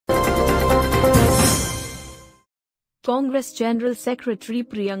Congress General Secretary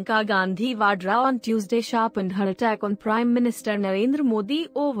Priyanka Gandhi Vadra on Tuesday sharpened her attack on Prime Minister Narendra Modi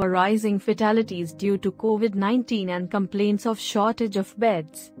over rising fatalities due to COVID-19 and complaints of shortage of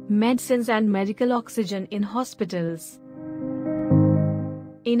beds, medicines and medical oxygen in hospitals.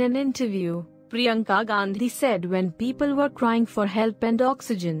 In an interview, Priyanka Gandhi said when people were crying for help and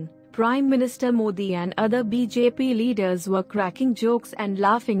oxygen, Prime Minister Modi and other BJP leaders were cracking jokes and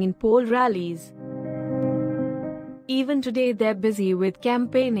laughing in poll rallies. Even today they're busy with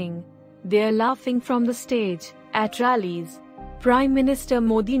campaigning. They're laughing from the stage, at rallies. Prime Minister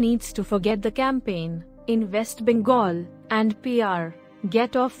Modi needs to forget the campaign, in West Bengal, and PR,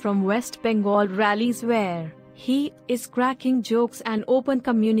 get off from West Bengal rallies where he is cracking jokes and open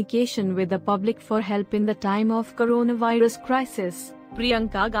communication with the public for help in the time of coronavirus crisis,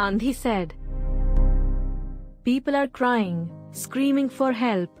 Priyanka Gandhi said. People are crying, screaming for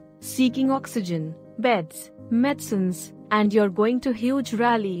help, seeking oxygen, beds, medicines, and you're going to huge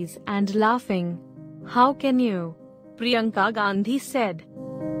rallies and laughing. How can you? Priyanka Gandhi said.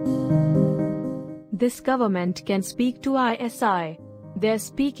 This government can speak to ISI. They're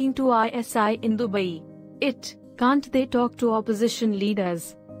speaking to ISI in Dubai. Can't they talk to opposition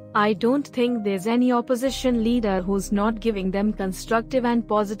leaders? I don't think there's any opposition leader who's not giving them constructive and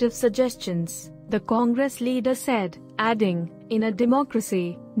positive suggestions, the Congress leader said, adding, in a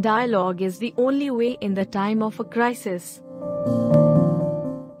democracy, dialogue is the only way in the time of a crisis.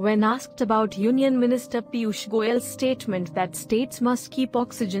 When asked about Union Minister Piyush Goyal's statement that states must keep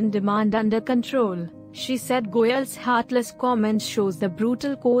oxygen demand under control, she said Goyal's heartless comment shows the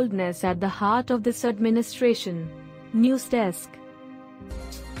brutal coldness at the heart of this administration. News Desk.